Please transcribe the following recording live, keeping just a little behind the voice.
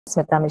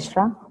Smita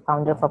Mishra,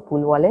 founder for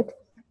Pool Wallet,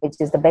 which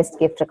is the best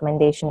gift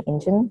recommendation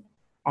engine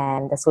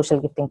and the social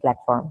gifting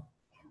platform.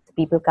 So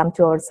people come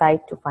to our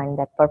site to find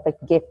that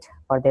perfect gift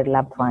for their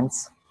loved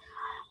ones.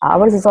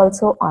 Ours is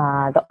also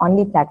the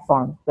only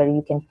platform where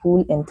you can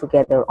pool in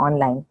together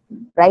online,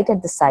 right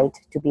at the site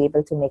to be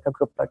able to make a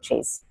group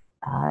purchase.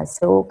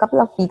 So a couple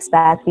of weeks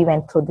back, we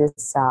went through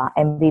this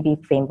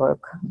MVB framework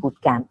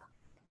bootcamp,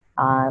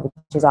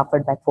 which is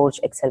offered by Forge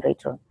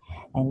Accelerator.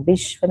 And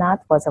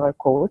Vishwanath was our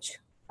coach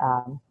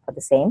for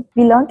the same.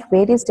 We learned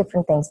various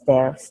different things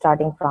there,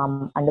 starting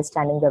from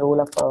understanding the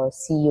role of a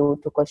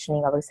CEO to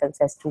questioning ourselves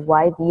as to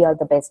why we are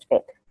the best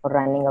fit for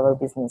running our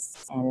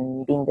business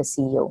and being the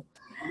CEO.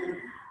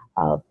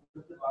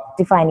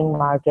 Defining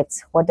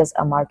markets, what does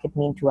a market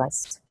mean to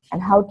us,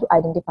 and how to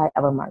identify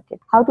our market,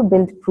 how to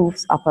build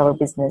proofs of our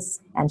business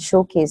and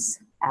showcase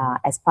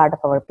as part of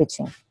our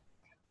pitching.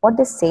 What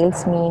does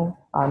sales mean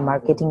or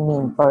marketing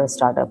mean for a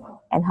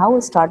startup, and how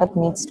a startup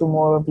needs to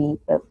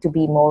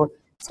be more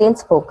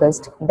sales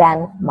focused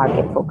than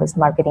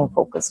marketing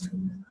focused.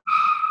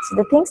 So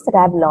the things that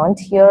I've learned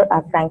here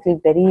are frankly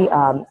very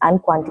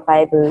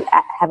unquantifiable,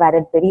 have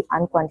added very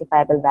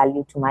unquantifiable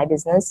value to my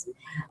business,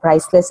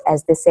 priceless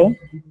as they say.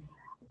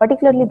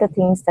 Particularly the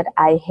things that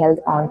I held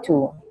on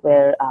to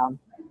where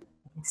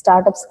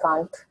startups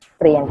can't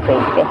pray and pray.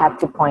 They have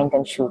to point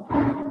and shoot.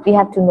 We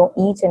have to know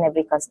each and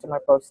every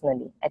customer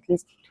personally, at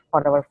least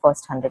for our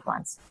first 100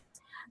 ones.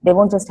 They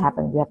won't just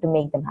happen. We have to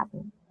make them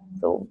happen.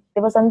 So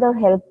there was another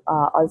help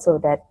also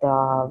that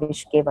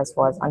Vish gave us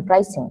was on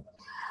pricing.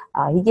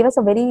 He gave us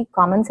a very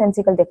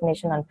commonsensical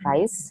definition on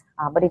price,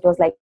 but it was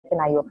like an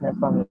eye-opener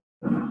for me.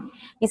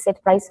 He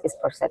said price is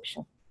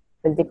perception.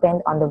 Will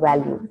depend on the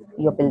value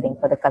you're building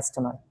for the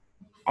customer.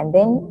 And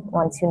then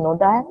once you know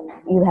that,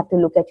 you have to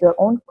look at your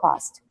own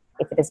cost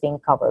if it is being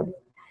covered.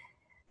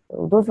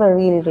 So those were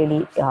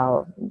really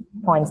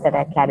points that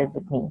I carried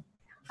with me.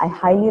 I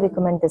highly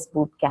recommend this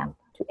bootcamp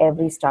to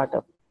every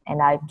startup,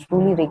 and I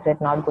truly regret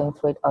not going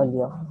through it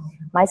earlier.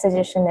 My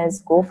suggestion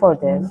is go for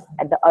this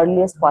at the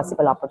earliest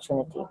possible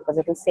opportunity because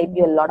it will save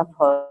you a lot of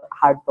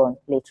heartburn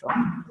later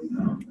on.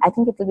 I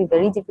think it will be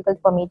very difficult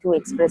for me to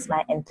express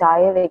my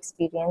entire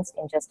experience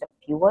in just a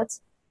few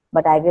words,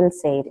 but I will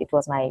say it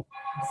was my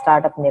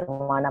startup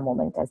nirvana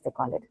moment, as they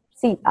call it.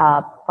 See,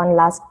 one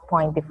last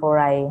point before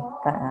I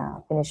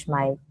finish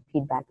my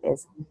feedback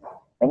is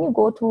when you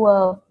go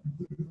to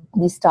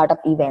these startup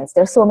events,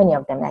 there are so many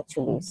of them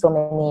actually, so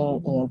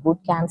many boot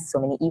camps, so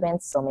many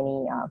events, so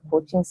many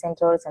coaching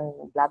centers and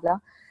blah, blah.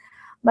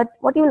 But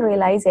what you will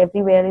realize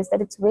everywhere is that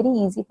it's very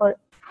easy for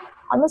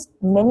almost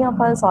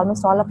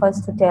all of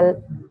us to tell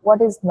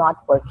what is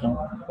not working.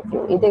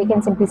 If they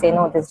can simply say,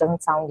 no, this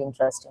doesn't sound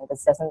interesting.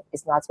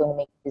 It's not going to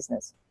make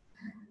business.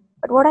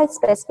 But what I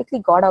specifically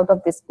got out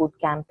of this boot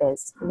camp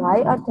is,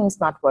 why are things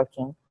not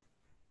working?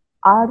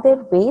 Are there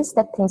ways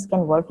that things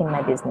can work in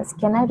my business?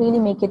 Can I really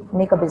make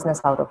a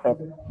business out of it?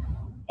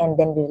 And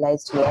then we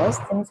realized yes.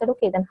 Then we said,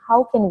 okay, then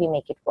how can we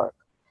make it work?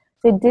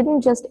 So it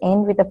didn't just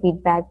end with a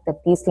feedback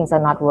that these things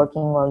are not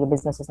working or your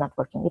business is not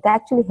working. It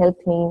actually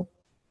helped me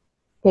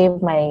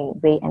pave my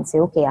way and say,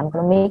 okay, I'm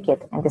going to make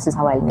it, and this is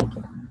how I'll make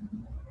it.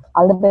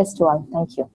 All the best to all. Thank you.